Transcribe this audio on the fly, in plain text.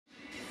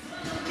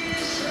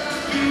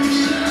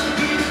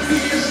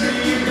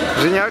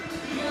Женяк.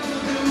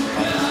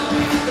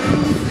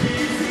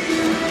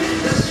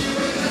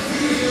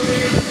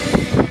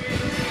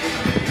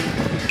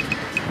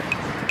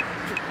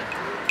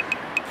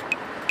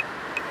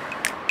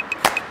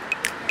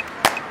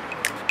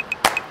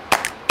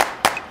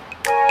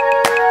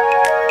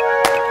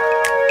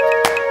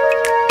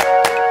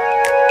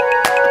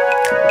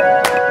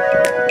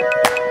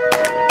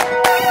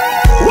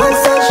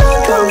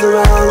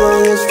 Around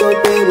when you still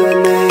be with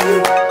me.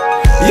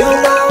 You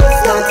know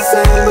it's not the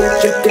same,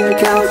 but you can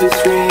count to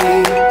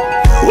three.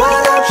 Why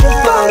don't you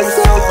find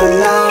yourself a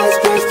nice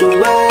place to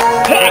wear?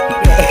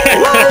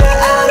 While you're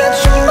at it,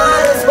 you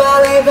might as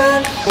well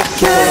even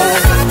care.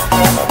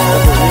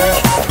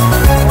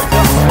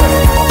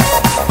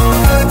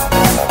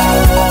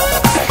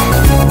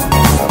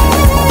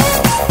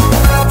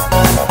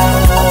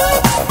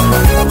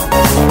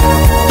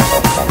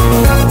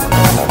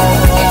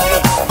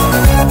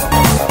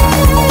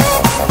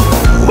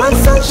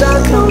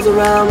 Comes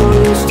around,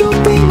 will you still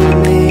be with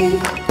me?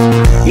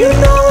 You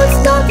know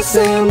it's not the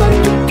same, but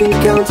you can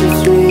count to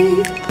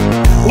three.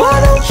 Why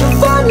don't you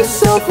find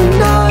yourself a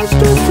nice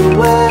dress to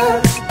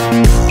wear?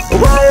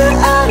 While you're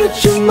at it,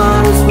 you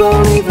might as well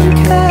leave